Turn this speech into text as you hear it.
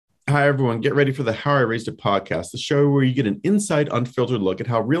Hi, everyone. Get ready for the How I Raised It podcast, the show where you get an inside, unfiltered look at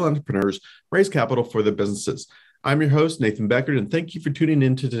how real entrepreneurs raise capital for their businesses. I'm your host, Nathan Beckert, and thank you for tuning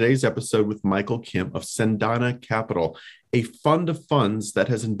in to today's episode with Michael Kim of Cendana Capital, a fund of funds that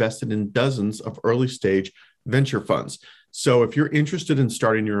has invested in dozens of early stage venture funds. So if you're interested in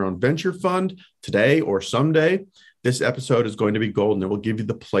starting your own venture fund today or someday, this episode is going to be golden. It will give you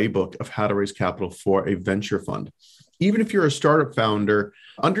the playbook of how to raise capital for a venture fund. Even if you're a startup founder,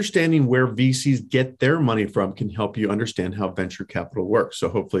 understanding where VCs get their money from can help you understand how venture capital works. So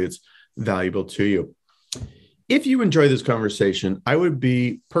hopefully it's valuable to you. If you enjoy this conversation, I would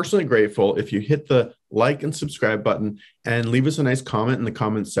be personally grateful if you hit the like and subscribe button and leave us a nice comment in the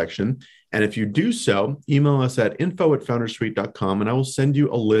comments section. And if you do so, email us at info@foundersuite.com and I will send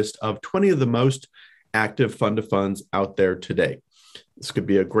you a list of 20 of the most active fund of funds out there today. This could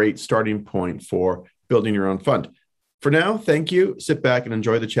be a great starting point for building your own fund. For now, thank you. Sit back and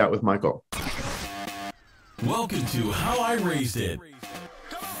enjoy the chat with Michael. Welcome to How I Raised It,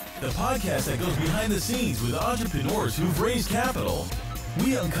 the podcast that goes behind the scenes with entrepreneurs who've raised capital.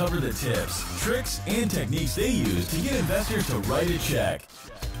 We uncover the tips, tricks, and techniques they use to get investors to write a check.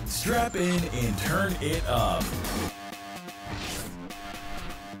 Strap in and turn it up.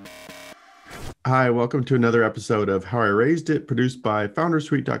 Hi, welcome to another episode of How I Raised It, produced by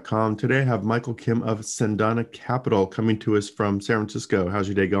foundersuite.com. Today I have Michael Kim of Cendana Capital coming to us from San Francisco. How's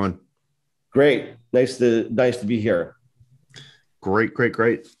your day going? Great. Nice to be here. Great.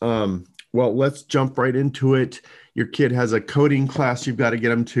 Well, let's jump right into it. Your kid has a coding class you've got to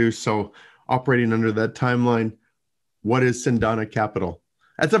get him to. So operating under that timeline, what is Cendana Capital?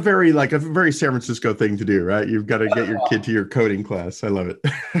 That's a very San Francisco thing to do, right? You've got to get your kid to your coding class. I love it.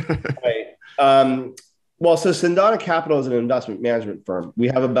 Right. So Cendana Capital is an investment management firm. We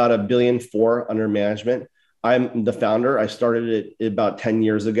have about $1.4 billion under management. I'm the founder. I started it about 10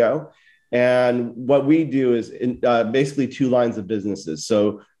 years ago. And what we do is basically two lines of businesses.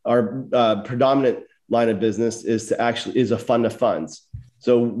 So our predominant line of business is a fund of funds.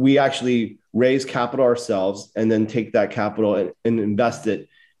 So we actually raise capital ourselves and then take that capital and invest it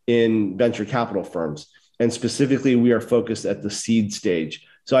in venture capital firms. And specifically, we are focused at the seed stage.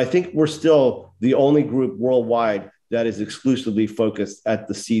 So I think we're still the only group worldwide that is exclusively focused at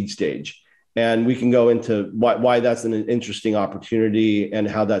the seed stage. And we can go into why that's an interesting opportunity and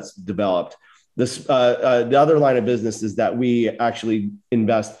how that's developed. The other line of business is that we actually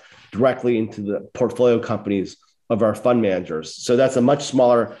invest directly into the portfolio companies of our fund managers. So that's a much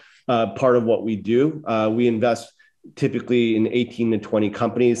smaller part of what we do. We invest typically in 18 to 20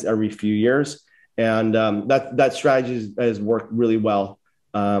 companies every few years. And that strategy has worked really well.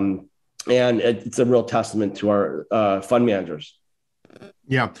 And it's a real testament to our fund managers.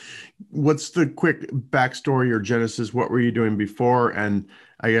 Yeah. What's the quick backstory or genesis? What were you doing before? And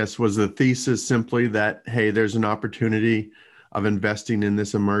I guess was the thesis simply that, hey, there's an opportunity of investing in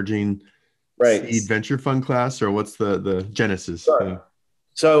this emerging seed venture fund class, or what's the genesis? Sure.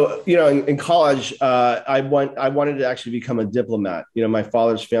 So, in college, I wanted to actually become a diplomat. My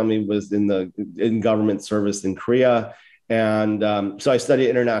father's family was in government service in Korea. And so I studied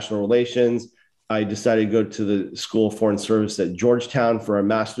international relations. I decided to go to the School of Foreign Service at Georgetown for a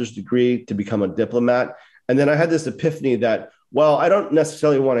master's degree to become a diplomat. And then I had this epiphany that, well, I don't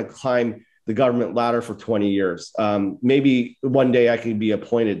necessarily want to climb the government ladder for 20 years. Maybe one day I could be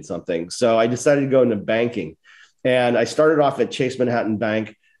appointed something. So I decided to go into banking. And I started off at Chase Manhattan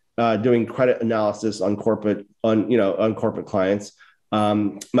Bank doing credit analysis on corporate clients.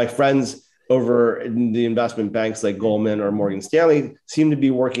 My friends over in the investment banks like Goldman or Morgan Stanley seem to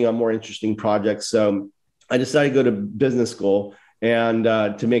be working on more interesting projects. So I decided to go to business school and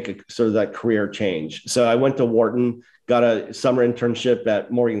to make a sort of that career change. So I went to Wharton, got a summer internship at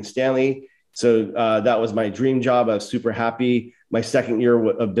Morgan Stanley. So that was my dream job. I was super happy. My second year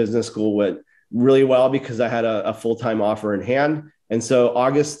of business school went really well because I had a full-time offer in hand. And so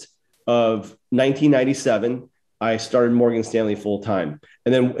August of 1997, I started Morgan Stanley full-time,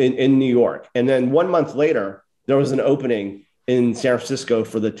 and then in New York. And then 1 month later, there was an opening in San Francisco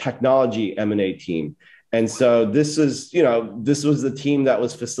for the technology M&A team. And so this was the team that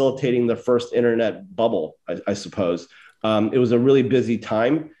was facilitating the first internet bubble, I suppose. It was a really busy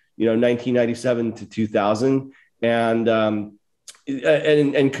time, 1997 to 2000. And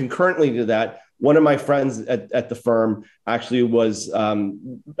concurrently to that, one of my friends at the firm actually was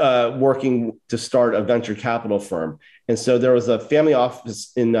working to start a venture capital firm. And so there was a family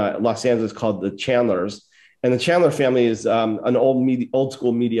office in Los Angeles called the Chandlers. And the Chandler family is an old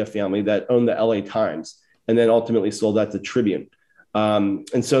school media family that owned the LA Times and then ultimately sold that to Tribune.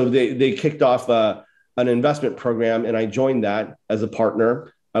 And so they kicked off an investment program, and I joined that as a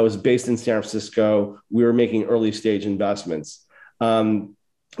partner. I was based in San Francisco. We were making early stage investments.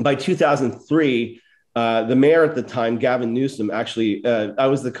 By 2003, the mayor at the time, Gavin Newsom, actually, I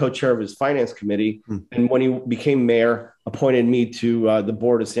was the co-chair of his finance committee. And when he became mayor, appointed me to the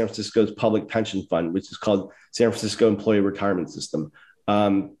board of San Francisco's public pension fund, which is called San Francisco Employee Retirement System.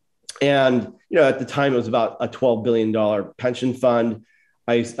 And, at the time, it was about a $12 billion pension fund.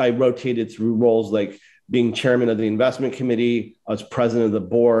 I rotated through roles like being chairman of the investment committee. I was president of the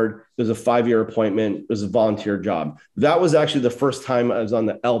board. It was a 5-year appointment. It was a volunteer job. That was actually the first time I was on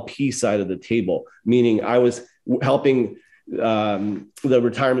the LP side of the table, meaning I was helping the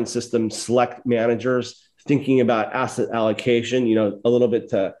retirement system select managers, thinking about asset allocation, a little bit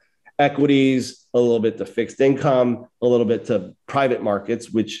to equities, a little bit to fixed income, a little bit to private markets,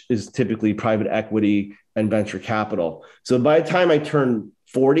 which is typically private equity and venture capital. So by the time I turned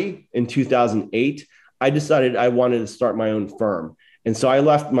 40 in 2008, I decided I wanted to start my own firm. And so I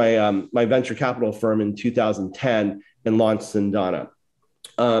left my, my venture capital firm in 2010 and launched Cendana.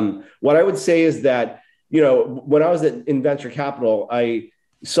 What I would say is that, when I was in venture capital, I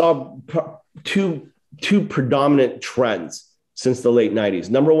saw two predominant trends since the late 90s.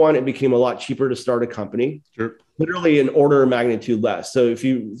 Number one, it became a lot cheaper to start a company, sure, literally an order of magnitude less. So if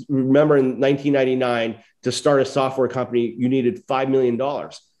you remember in 1999, to start a software company, you needed $5 million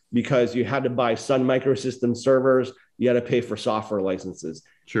because you had to buy Sun Microsystems servers, you had to pay for software licenses.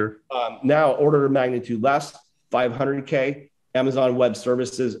 Sure. Now, order of magnitude less, $500K, Amazon Web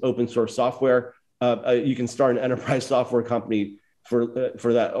Services, open source software. You can start an enterprise software company for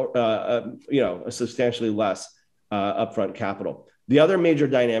that, a substantially less upfront capital. The other major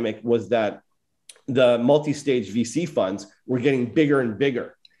dynamic was that the multi-stage VC funds were getting bigger and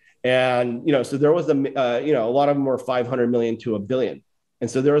bigger. And, so there was a lot of them were 500 million to $1 billion. And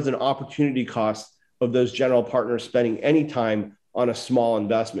so there was an opportunity cost of those general partners spending any time on a small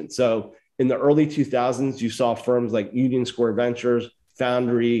investment. So in the early 2000s, you saw firms like Union Square Ventures,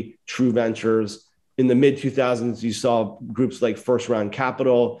 Foundry, True Ventures. In the mid 2000s, you saw groups like First Round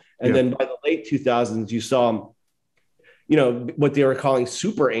Capital. And then by the late 2000s, you saw, what they were calling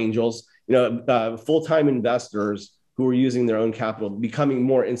super angels, full-time investors who were using their own capital, becoming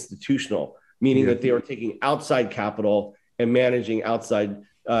more institutional, meaning that they were taking outside capital and managing outside,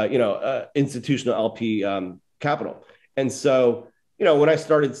 institutional LP capital. And so, when I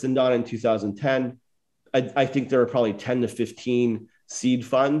started Cendana in 2010, I think there were probably 10 to 15 seed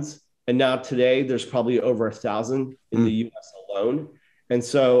funds. And now today there's probably over 1,000 in the US alone. And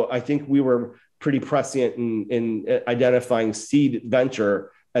so I think we were pretty prescient in identifying seed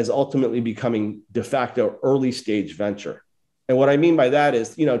venture as ultimately becoming de facto early stage venture. And what I mean by that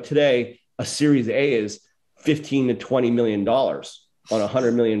is, today a Series A is $15 to $20 million on a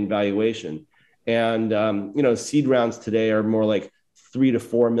 100 million valuation. And, seed rounds today are more like 3 to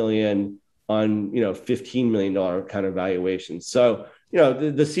 4 million on, $15 million kind of valuations. So,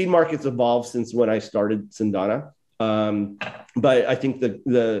 the seed market's evolved since when I started Cendana. But I think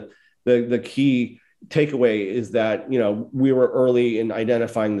the key takeaway is that, we were early in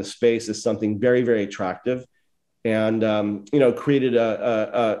identifying the space as something very, very attractive and, created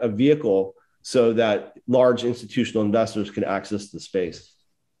a vehicle so that large institutional investors can access the space.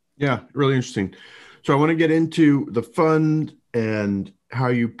 Yeah, really interesting. So I want to get into the fund and how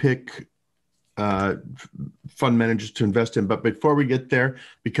you pick fund managers to invest in. But before we get there,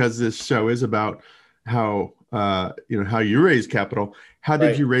 because this show is about how you raise capital, how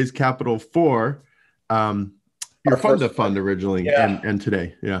did you raise capital for your fund originally and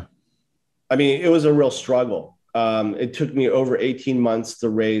today? Yeah. I mean, it was a real struggle. It took me over 18 months to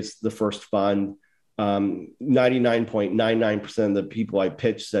raise the first fund. 99.99% of the people I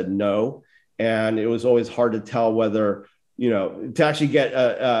pitched said no. And it was always hard to tell whether, to actually get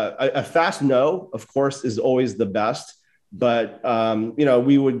a fast no, of course, is always the best. But,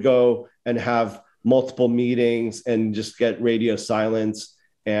 we would go and have multiple meetings and just get radio silence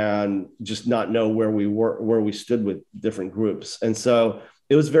and just not know where we stood with different groups. And so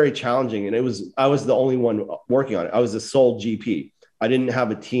it was very challenging. And I was the only one working on it. I was the sole GP. I didn't have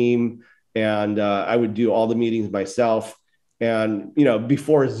a team, and I would do all the meetings myself. And,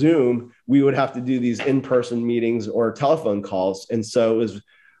 before Zoom, we would have to do these in-person meetings or telephone calls. And so it was,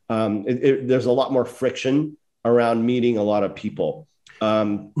 there's a lot more friction around meeting a lot of people.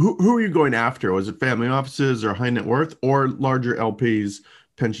 Who are you going after? Was it family offices or high net worth or larger LPs,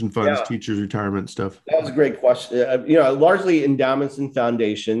 pension funds, teachers, retirement stuff? That was a great question. Largely endowments and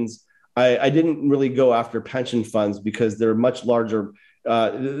foundations. I didn't really go after pension funds because they're much larger.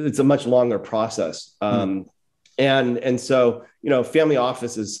 It's a much longer process. And so, family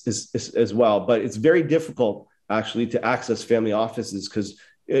offices is as well, but it's very difficult actually to access family offices because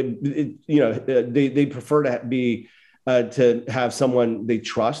they prefer to have someone they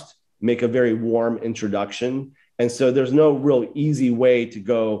trust make a very warm introduction. And so there's no real easy way to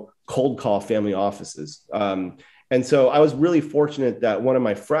go cold call family offices. And so I was really fortunate that one of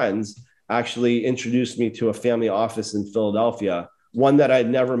my friends actually introduced me to a family office in Philadelphia, one that I'd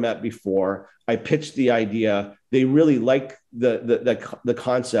never met before. I pitched the idea. They really liked the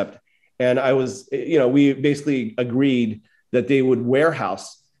concept. And we basically agreed that they would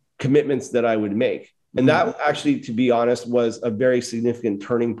warehouse commitments that I would make. And that actually, to be honest, was a very significant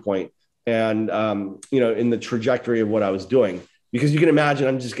turning point and, in the trajectory of what I was doing. Because you can imagine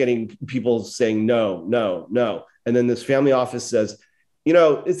I'm just getting people saying no, no, no. And then this family office says,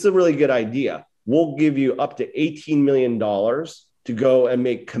 it's a really good idea. We'll give you up to $18 million to go and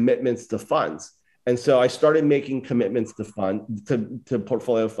make commitments to funds. And so I started making commitments to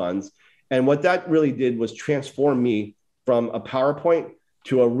portfolio funds. And what that really did was transform me from a PowerPoint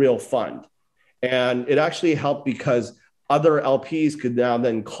to a real fund. And it actually helped because other LPs could now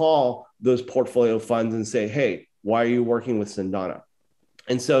then call those portfolio funds and say, hey, why are you working with Cendana?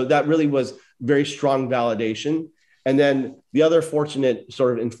 And so that really was very strong validation. And then the other fortunate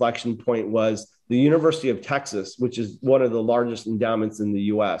sort of inflection point was the University of Texas, which is one of the largest endowments in the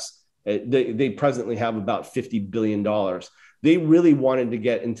US. They presently have about $50 billion. They really wanted to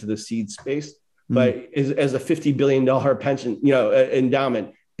get into the seed space, but as a $50 billion pension,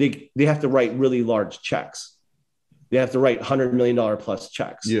 endowment, they have to write really large checks. They have to write $100 million plus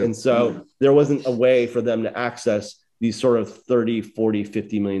checks. Yeah. And so there wasn't a way for them to access these sort of 30, 40,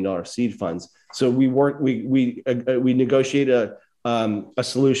 $50 million seed funds. So we negotiated a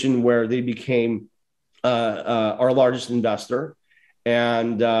solution where they became our largest investor.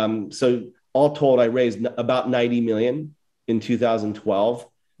 And so all told, I raised about 90 million in 2012.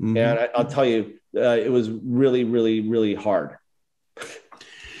 And I'll tell you, it was really, really, really hard.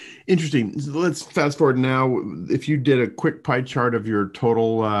 Interesting. So let's fast forward now. If you did a quick pie chart of your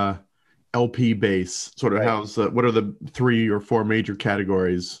total LP base, sort of right. What are the 3 or 4 major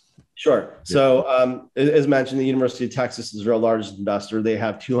categories? Sure. Yeah. So as mentioned, the University of Texas is our largest investor. They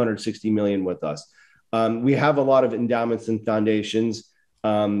have 260 million with us. We have a lot of endowments and foundations.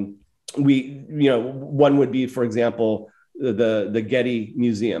 One would be, for example, the Getty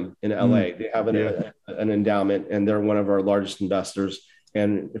Museum in LA. They have an endowment, and they're one of our largest investors.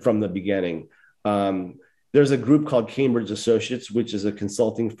 And from the beginning, there's a group called Cambridge Associates, which is a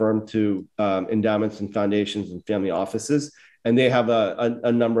consulting firm to endowments and foundations and family offices. And they have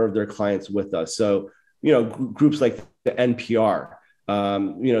a number of their clients with us. So, groups like the NPR,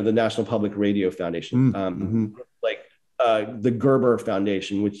 the National Public Radio Foundation, like the Gerber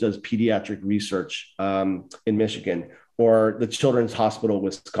Foundation, which does pediatric research in Michigan, or the Children's Hospital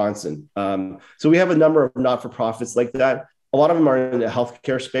Wisconsin. So we have a number of not-for-profits like that. A lot of them are in the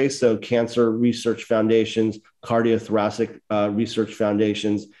healthcare space, so cancer research foundations, cardiothoracic research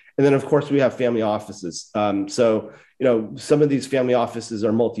foundations, and then of course we have family offices. So some of these family offices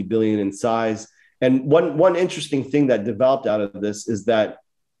are multi-billion in size. And one interesting thing that developed out of this is that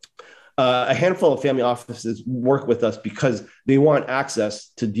a handful of family offices work with us because they want access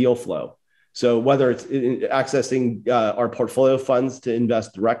to deal flow. So whether it's accessing our portfolio funds to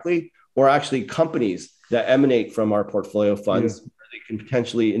invest directly, or actually companies that emanate from our portfolio funds, where they can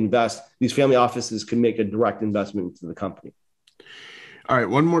potentially invest. These family offices can make a direct investment into the company. All right,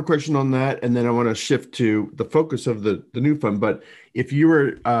 one more question on that, and then I want to shift to the focus of the new fund. But if you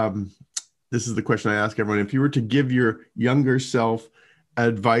were, this is the question I ask everyone, if you were to give your younger self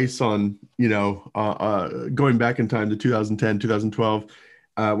advice on, going back in time to 2010, 2012,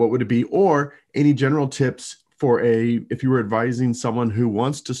 what would it be? Or any general tips for if you were advising someone who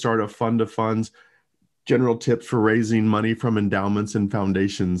wants to start a fund of funds, general tips for raising money from endowments and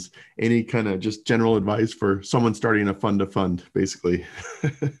foundations, any kind of just general advice for someone starting a fund of fund, basically.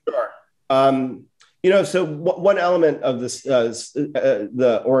 Sure. So one element of this,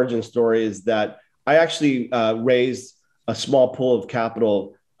 the origin story, is that I actually raised a small pool of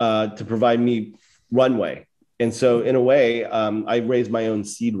capital to provide me runway. And so in a way, I raised my own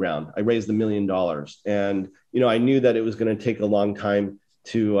seed round. I raised $1 million. And, I knew that it was going to take a long time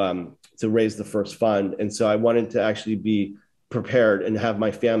to raise the first fund. And so I wanted to actually be prepared and have my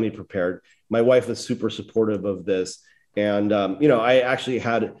family prepared. My wife was super supportive of this. And, I actually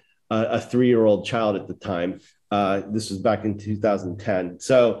had a 3-year-old child at the time. This was back in 2010.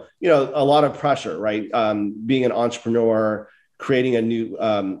 So, a lot of pressure, right? Being an entrepreneur, creating a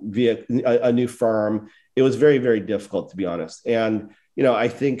new firm. It was very, very difficult, to be honest. And, I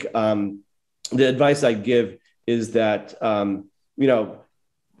think the advice I give is that,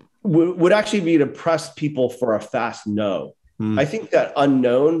 would actually be to press people for a fast no. I think that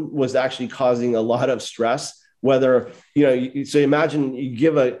unknown was actually causing a lot of stress. Whether, so imagine you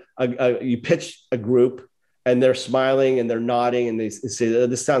give you pitch a group and they're smiling and they're nodding and they say, oh,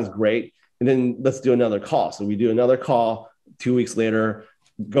 this sounds great. And then let's do another call. So we do another call 2 weeks later,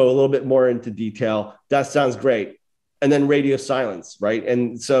 go a little bit more into detail. That sounds great. And then radio silence, right?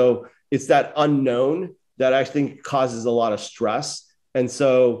 And so it's that unknown that I think causes a lot of stress. And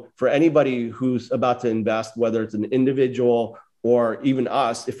so for anybody who's about to invest, whether it's an individual or even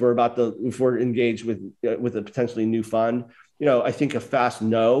us, if we're engaged with a potentially new fund, I think a fast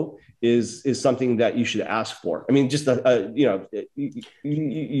no is something that you should ask for. I mean, just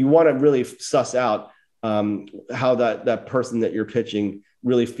you want to really suss out how that person that you're pitching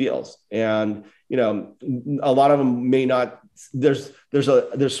really feels. And a lot of them may not. There's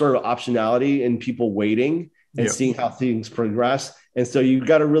sort of optionality in people waiting and seeing how things progress. And so you've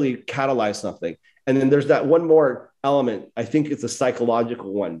got to really catalyze something. And then there's that one more element. I think it's a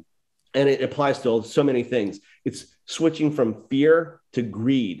psychological one, and it applies to so many things. It's switching from fear to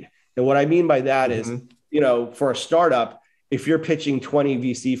greed. And what I mean by that is, for a startup, if you're pitching 20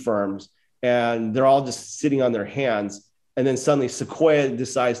 VC firms and they're all just sitting on their hands, and then suddenly Sequoia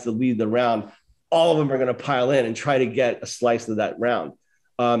decides to lead the round, all of them are going to pile in and try to get a slice of that round.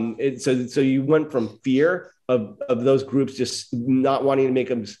 So you went from fear of those groups just not wanting to make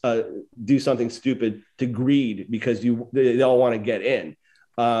them do something stupid to greed because they all want to get in.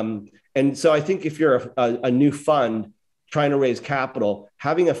 And so I think if you're a new fund trying to raise capital,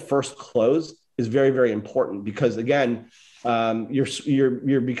 having a first close is very, very important because again, you're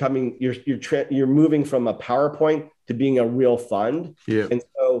moving from a PowerPoint to being a real fund. Yeah. And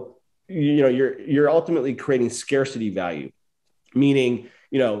so you're ultimately creating scarcity value, meaning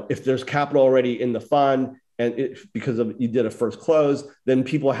if there's capital already in the fund and you did a first close, then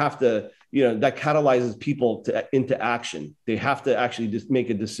people have to, that catalyzes people into action. They have to actually just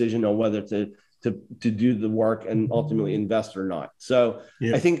make a decision on whether to do the work and ultimately invest or not. So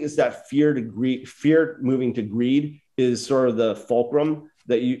I think it's that fear moving to greed is sort of the fulcrum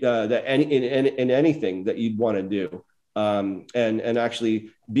that in anything that you'd want to do. And actually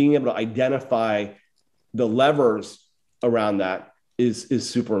being able to identify the levers around that is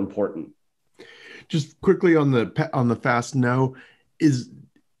super important. Just quickly on the fast no,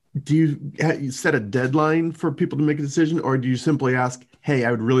 do you set a deadline for people to make a decision, or do you simply ask, hey,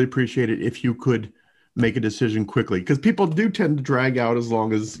 I would really appreciate it if you could make a decision quickly? Because people do tend to drag out as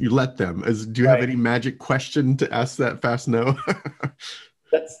long as you let them. Do you have any magic question to ask that fast no?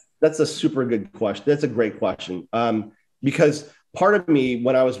 That's a super good question. That's a great question. Because part of me,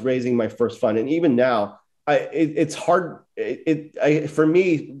 when I was raising my first fund, and even now, it's hard. For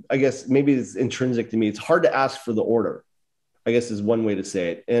me, I guess maybe it's intrinsic to me. It's hard to ask for the order, I guess is one way to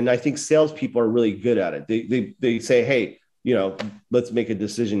say it. And I think salespeople are really good at it. They say, hey, let's make a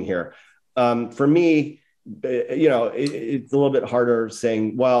decision here. For me, it's a little bit harder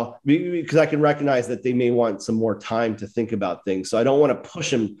saying, well, because I can recognize that they may want some more time to think about things. So I don't want to push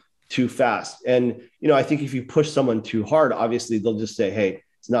them too fast. And, I think if you push someone too hard, obviously they'll just say, hey,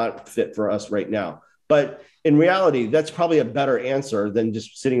 it's not fit for us right now. But in reality, that's probably a better answer than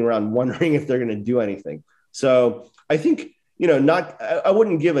just sitting around wondering if they're going to do anything. So I think, I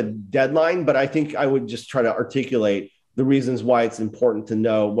wouldn't give a deadline, but I think I would just try to articulate the reasons why it's important to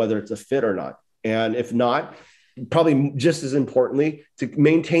know whether it's a fit or not. And if not, probably just as importantly, to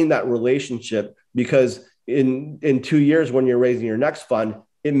maintain that relationship, because in 2 years, when you're raising your next fund,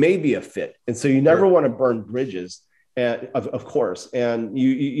 it may be a fit. And so you never want to burn bridges, and of course, and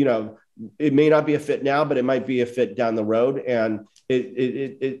it may not be a fit now, but it might be a fit down the road. And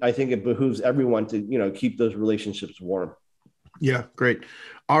I think it behooves everyone to, keep those relationships warm. Yeah, great.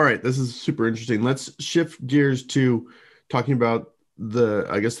 All right. This is super interesting. Let's shift gears to talking about the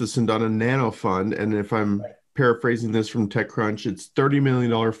Cendana Nano Fund. And if I'm paraphrasing this from TechCrunch, it's $30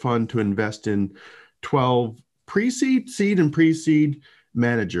 million fund to invest in 12 pre-seed, seed, and pre-seed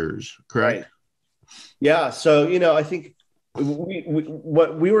managers, correct? Right. Yeah. So, I think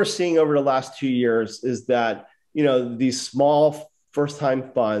what we were seeing over the last 2 years is that, these small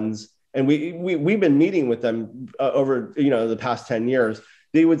first-time funds, and we've been meeting with them over, the past 10 years,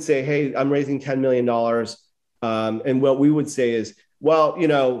 they would say, hey, I'm raising $10 million. And what we would say is, well,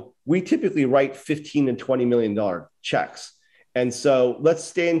 we typically write $15 and $20 million checks. And so let's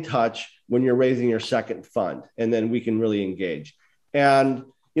stay in touch when you're raising your second fund, and then we can really engage. And,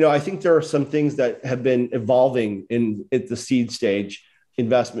 I think there are some things that have been evolving at the seed stage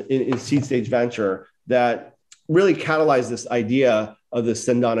investment, in seed stage venture, that really catalyze this idea of the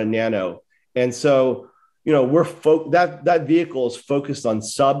Cendana Nano. And so, that vehicle is focused on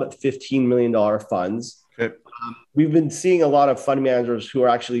sub $15 million funds. Okay. We've been seeing a lot of fund managers who are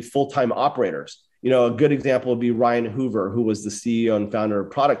actually full-time operators. A good example would be Ryan Hoover, who was the CEO and founder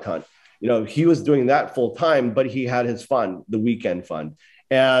of Product Hunt. He was doing that full-time, but he had his fund, the weekend fund.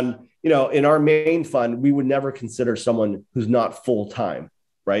 And, in our main fund, we would never consider someone who's not full-time,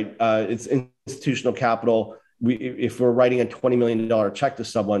 right? It's institutional capital. If we're writing a $20 million check to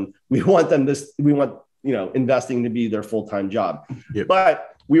someone, we want investing to be their full-time job. Yep.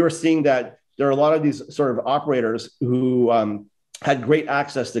 But we were seeing that there are a lot of these sort of operators who had great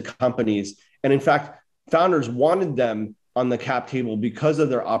access to companies. And in fact, founders wanted them on the cap table because of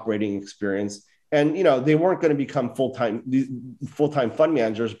their operating experience. And, they weren't going to become full-time fund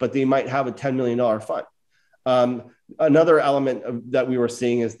managers, but they might have a $10 million fund. Another element that we were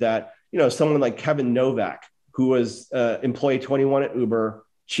seeing is that, someone like Kevin Novak, who was employee 21 at Uber,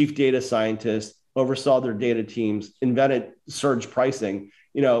 chief data scientist, oversaw their data teams, invented surge pricing.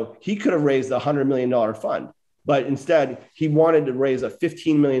 He could have raised a $100 million fund, but instead he wanted to raise a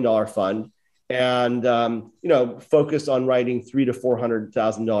 $15 million fund and, focus on writing $300,000 to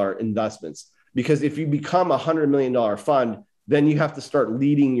 $400,000 investments. Because if you become a $100 million fund, then you have to start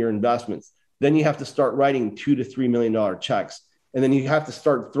leading your investments. Then you have to start writing $2 to $3 million checks. And then you have to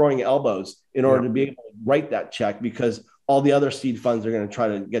start throwing elbows in order to be able to write that check, because all the other seed funds are going to try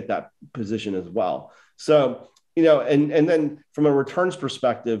to get that position as well. So, and then from a returns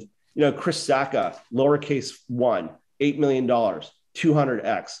perspective, Chris Sacca, lowercase one, $8 million,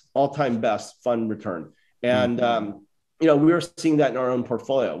 200x, all-time best fund return. And, we were seeing that in our own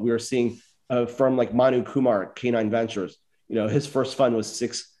portfolio. We were seeing from like Manu Kumar at K9 Ventures, his first fund was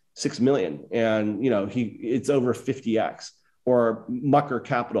 $6 million, and, it's over 50x. Or Mucker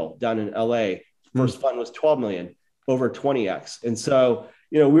Capital down in LA, first fund was 12 million, over 20x. And so,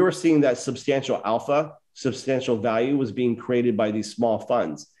 we were seeing that substantial alpha, substantial value was being created by these small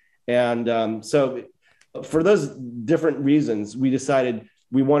funds. And so for those different reasons, we decided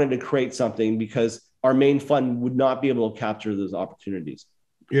we wanted to create something because our main fund would not be able to capture those opportunities.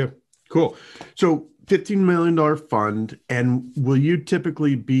 Yeah, cool. So $15 million fund, and will you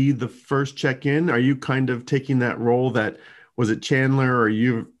typically be the first check in? Are you kind of taking that role that, was it Chandler or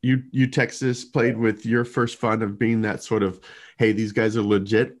you Texas played with your first fund of being that sort of, hey, these guys are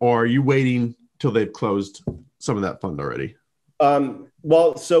legit, or are you waiting till they've closed some of that fund already?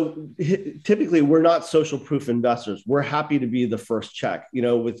 Well, so typically we're not social proof investors. We're happy to be the first check.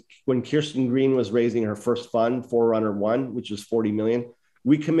 When Kirsten Green was raising her first fund, Forerunner 1, which was 40 million,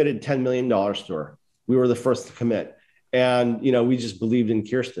 we committed $10 million to her. We were the first to commit. And, we just believed in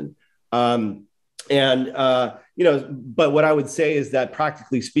Kirsten. But what I would say is that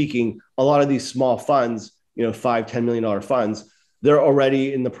practically speaking, a lot of these small funds, $5, $10 million funds, they're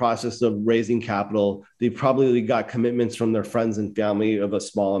already in the process of raising capital. They've probably got commitments from their friends and family of a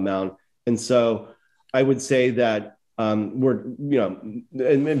small amount. And so I would say that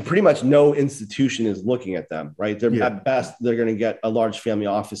and pretty much no institution is looking at them, right? At best, they're going to get a large family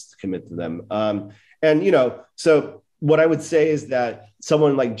office to commit to them. So what I would say is that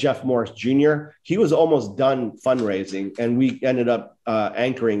someone like Jeff Morris Jr., he was almost done fundraising, and we ended up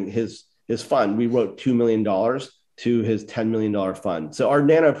anchoring his fund. We wrote $2 million to his $10 million fund. So our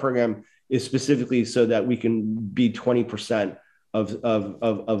nano program is specifically so that we can be 20% of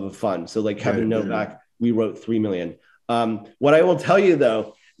a fund. So like Kevin Novak, we wrote $3 million. What I will tell you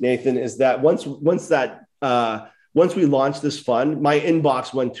though, Nathan, is that once we launched this fund, my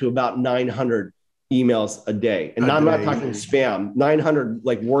inbox went to about 900 emails a day. And I'm not talking spam, 900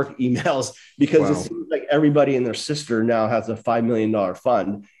 like work emails, because it seems like everybody and their sister now has a $5 million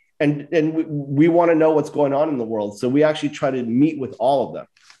fund. And we want to know what's going on in the world. So we actually try to meet with all of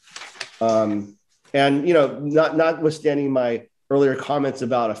them. Notwithstanding my earlier comments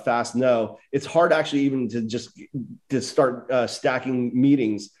about a fast no, it's hard actually even to start stacking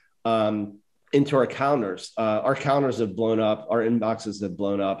meetings into our calendars. Our calendars have blown up, our inboxes have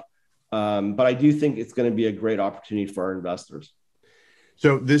blown up. But I do think it's going to be a great opportunity for our investors.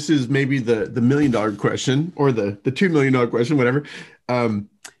 So this is maybe the $1 million question, or the $2 million question, whatever.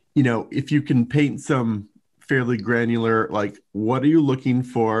 If you can paint some fairly granular, like what are you looking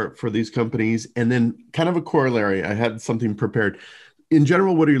for these companies? And then kind of a corollary, I had something prepared. In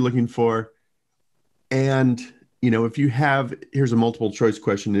general, what are you looking for? And, if you have, here's a multiple choice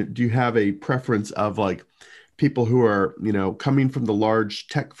question. Do you have a preference of like people who are, coming from the large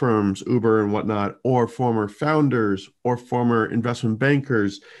tech firms, Uber and whatnot, or former founders or former investment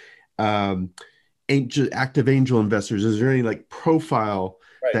bankers, active angel investors? Is there any like profile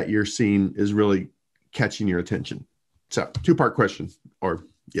that you're seeing is really catching your attention? So 2-part question, or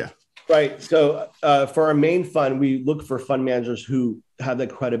yeah. Right. So for our main fund, we look for fund managers who have the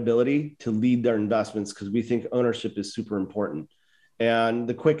credibility to lead their investments because we think ownership is super important. And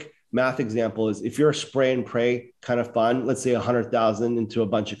the quick math example is if you're a spray and pray kind of fund, let's say 100,000 into a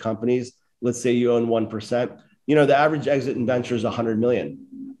bunch of companies, let's say you own 1%, the average exit in venture is 100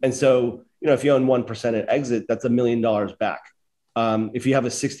 million. And so, if you own 1% at exit, that's $1 million back. If you have a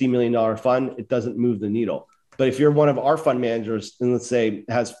 $60 million fund, it doesn't move the needle. But if you're one of our fund managers and let's say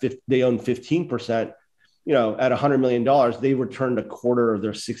they own 15%, at $100 million, they returned a quarter of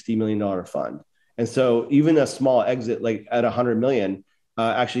their $60 million fund. And so even a small exit like at 100 million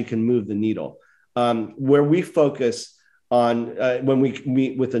actually can move the needle. Where we focus on when we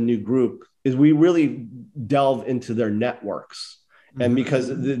meet with a new group is we really delve into their networks. And because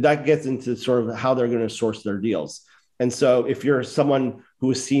that gets into sort of how they're going to source their deals. And so if you're someone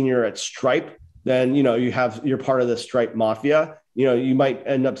who is senior at Stripe, then, you're part of the Stripe mafia, you might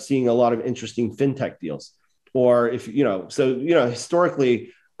end up seeing a lot of interesting fintech deals. Or if,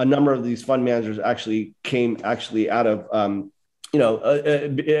 historically, a number of these fund managers came out of,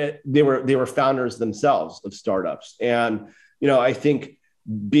 they were founders themselves of startups. And, I think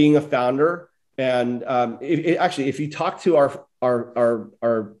being a founder and if you talk to our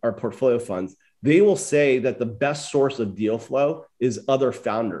portfolio funds, they will say that the best source of deal flow is other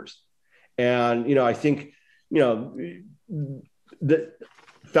founders. And, I think, the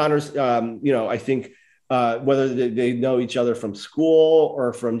founders, I think whether they know each other from school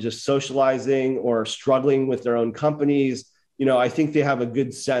or from just socializing or struggling with their own companies, I think they have a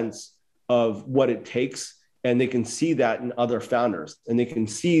good sense of what it takes. And they can see that in other founders and they can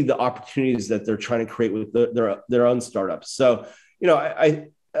see the opportunities that they're trying to create with their own startups. So,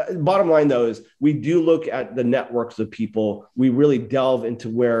 bottom line, though, is we do look at the networks of people. We really delve into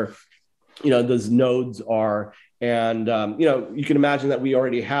where, those nodes are. And, you can imagine that we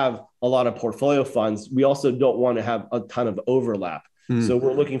already have a lot of portfolio funds. We also don't want to have a ton of overlap. So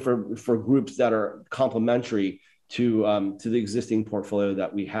we're looking for groups that are complementary to the existing portfolio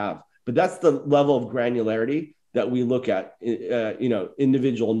that we have. But that's the level of granularity that we look at,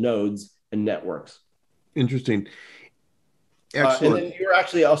 individual nodes and networks. Interesting. Excellent. And then you're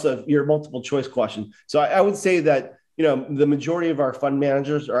actually also your multiple choice question. So I would say that, the majority of our fund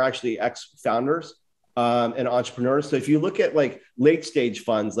managers are actually ex-founders and entrepreneurs. So if you look at like late stage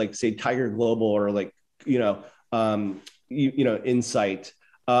funds, like say Tiger Global or like, Insight,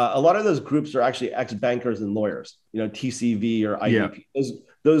 a lot of those groups are actually ex-bankers and lawyers, TCV or IDP. Yeah.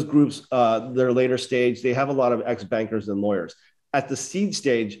 Those groups, their later stage, they have a lot of ex-bankers and lawyers. At the seed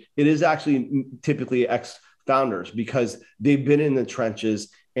stage, it is actually typically ex-founders because they've been in the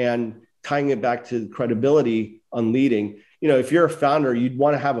trenches. And tying it back to credibility on leading, if you're a founder, you'd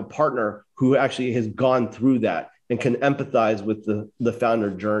want to have a partner who actually has gone through that and can empathize with the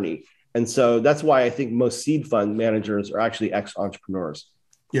founder journey. And so that's why I think most seed fund managers are actually ex-entrepreneurs.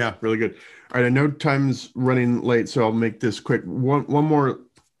 Yeah, really good. All right, I know time's running late, so I'll make this quick. One more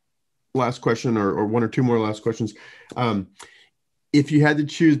last question or one or two more last questions. If you had to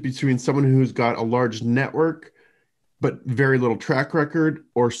choose between someone who's got a large network but very little track record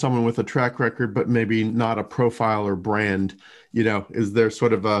or someone with a track record but maybe not a profile or brand, is there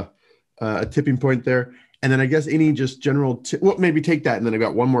sort of a tipping point there? And then I guess any just general maybe take that, and then I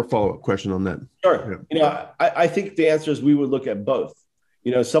got one more follow-up question on that. Sure. Yeah. I think the answer is we would look at both.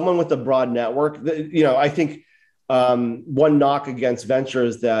 Someone with a broad network, I think one knock against venture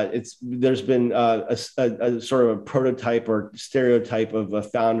is that there's been a sort of a prototype or stereotype of a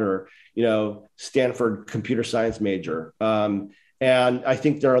founder, Stanford computer science major. And I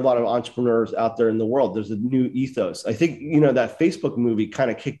think there are a lot of entrepreneurs out there in the world. There's a new ethos. I think, that Facebook movie kind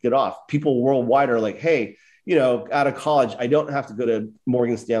of kicked it off. People worldwide are like, hey, out of college, I don't have to go to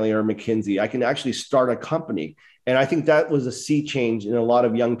Morgan Stanley or McKinsey. I can actually start a company. And I think that was a sea change in a lot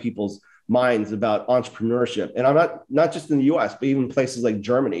of young people's minds about entrepreneurship. And I'm not just in the US, but even places like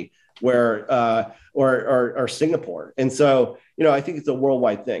Germany or Singapore. And so, I think it's a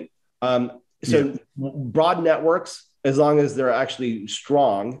worldwide thing. Broad networks, as long as they're actually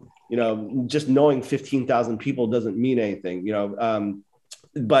strong, just knowing 15,000 people doesn't mean anything,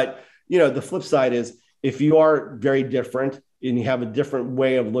 but the flip side is if you are very different and you have a different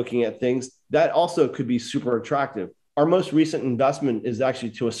way of looking at things, that also could be super attractive. Our most recent investment is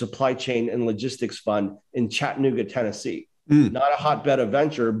actually to a supply chain and logistics fund in Chattanooga, Tennessee. Not a hotbed of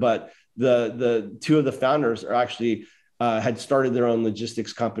venture, but the two of the founders are actually had started their own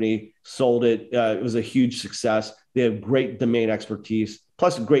logistics company, sold it. It was a huge success. They have great domain expertise,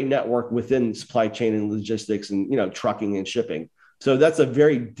 plus a great network within supply chain and logistics and, trucking and shipping. So that's a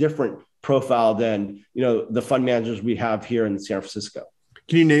very different profile than, the fund managers we have here in San Francisco.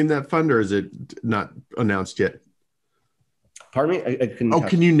 Can you name that fund or is it not announced yet? Pardon me? I couldn't. Oh,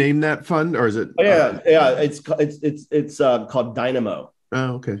 can you name that fund, or is it? Oh, yeah. It's called Dynamo.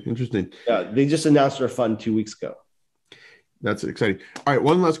 Oh, okay, interesting. Yeah, they just announced their fund 2 weeks ago. That's exciting. All right,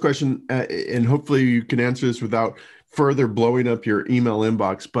 one last question, and hopefully you can answer this without further blowing up your email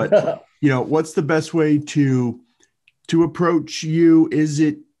inbox. But what's the best way to approach you?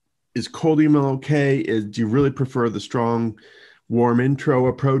 Is cold email okay? Do you really prefer the strong, warm intro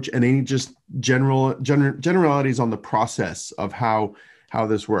approach? And any just generalities on the process of how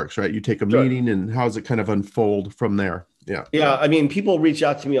this works, right? You take a meeting, and how does it kind of unfold from there? Yeah. Yeah. I mean, people reach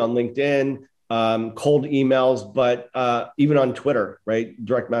out to me on LinkedIn, cold emails, but even on Twitter, right?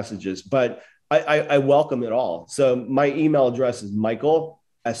 Direct messages. But I welcome it all. So my email address is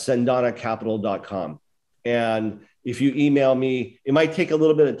michael@cendanacapital.com. And if you email me, it might take a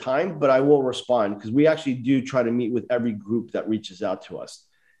little bit of time, but I will respond, because we actually do try to meet with every group that reaches out to us.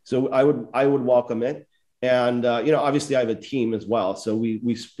 So I would welcome it. And, obviously I have a team as well. So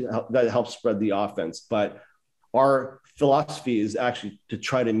that helps spread the offense. But our philosophy is actually to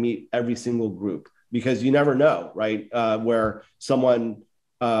try to meet every single group, because you never know, right? Where someone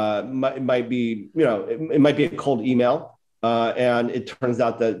might be, it might be a cold email, and it turns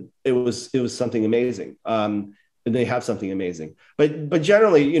out that it was something amazing. And they have something amazing. But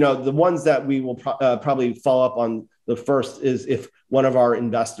generally, the ones that we will probably follow up on the first is if one of our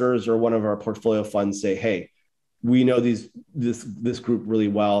investors or one of our portfolio funds say, hey, we know this group really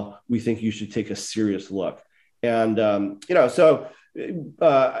well. We think you should take a serious look. And, so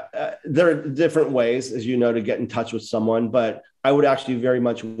there are different ways, as you know, to get in touch with someone, but I would actually very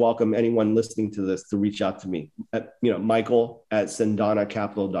much welcome anyone listening to this to reach out to me at,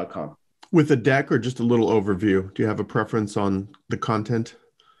 michael@cendanacapital.com. With a deck or just a little overview? Do you have a preference on the content?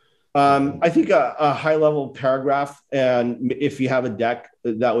 I think a high level paragraph, and if you have a deck,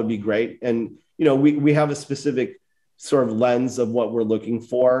 that would be great. And, we have a specific sort of lens of what we're looking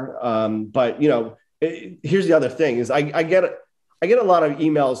for. But, here's the other thing is I get a lot of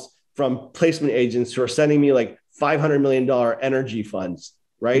emails from placement agents who are sending me like $500 million energy funds,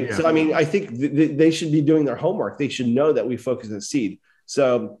 right? Yeah. So, I mean, I think they should be doing their homework. They should know that we focus on seed.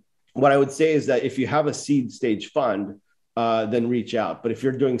 So what I would say is that if you have a seed stage fund, then reach out. But if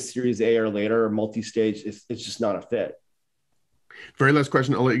you're doing Series A or later or multi-stage, it's just not a fit. Very last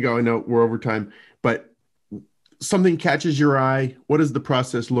question. I'll let you go. I know we're over time, but something catches your eye. What does the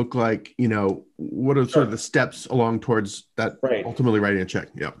process look like? What are sort of the steps along towards that, right, ultimately writing a check?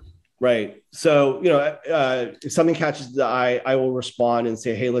 Yeah. Right. So, if something catches the eye, I will respond and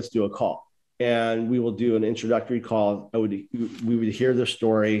say, hey, let's do a call. And we will do an introductory call. We would hear their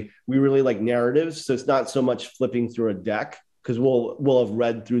story. We really like narratives. So it's not so much flipping through a deck, because we'll have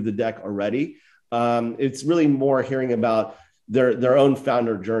read through the deck already. It's really more hearing about their own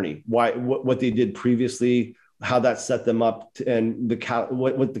founder journey, what they did previously, how that set them up, and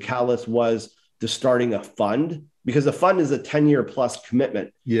what the catalyst was to starting a fund, because a fund is a 10-year plus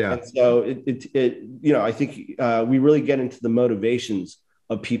commitment. Yeah. And so I think we really get into the motivations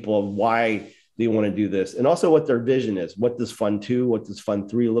of people of why they want to do this, and also what their vision is. What does fund 2, what does fund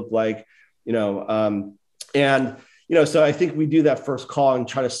 3 look like? So I think we do that first call and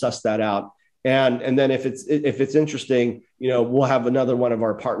try to suss that out. And then if it's interesting, we'll have another one of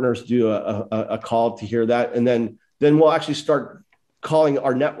our partners do a call to hear that. And then we'll actually start calling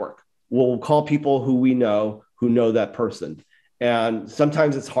our network. We'll call people who we know, who know that person. And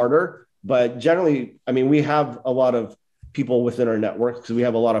sometimes it's harder, but generally, I mean, we have a lot of people within our network, because we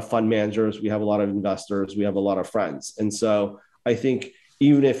have a lot of fund managers, we have a lot of investors, we have a lot of friends. And so I think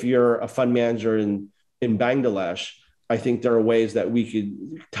even if you're a fund manager in Bangladesh, I think there are ways that we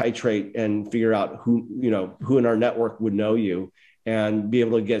could titrate and figure out who in our network would know you, and be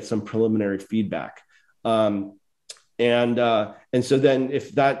able to get some preliminary feedback. And so then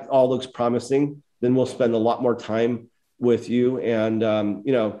if that all looks promising, then we'll spend a lot more time with you. And,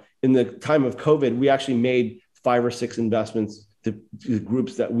 in the time of COVID, we actually made 5 or 6 investments to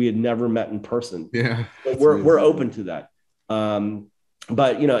groups that we had never met in person. Yeah. So we're open to that.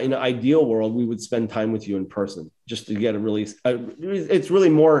 But, in an ideal world, we would spend time with you in person, just to get it's really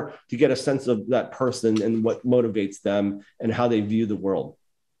more to get a sense of that person and what motivates them and how they view the world.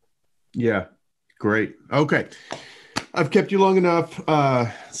 Yeah. Great. Okay. I've kept you long enough.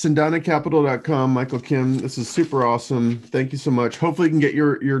 CendanaCapital.com, Michael Kim. This is super awesome. Thank you so much. Hopefully you can get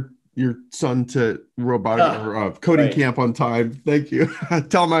your son to robotic or coding camp on time. Thank you.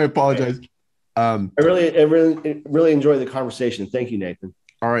 Tell him I apologize. I really enjoyed the conversation. Thank you, Nathan.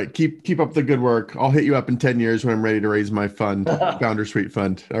 All right. Keep up the good work. I'll hit you up in 10 years when I'm ready to raise my fund, Founder Suite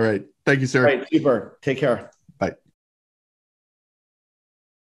Fund. All right. Thank you, sir. All right. Super. Take care.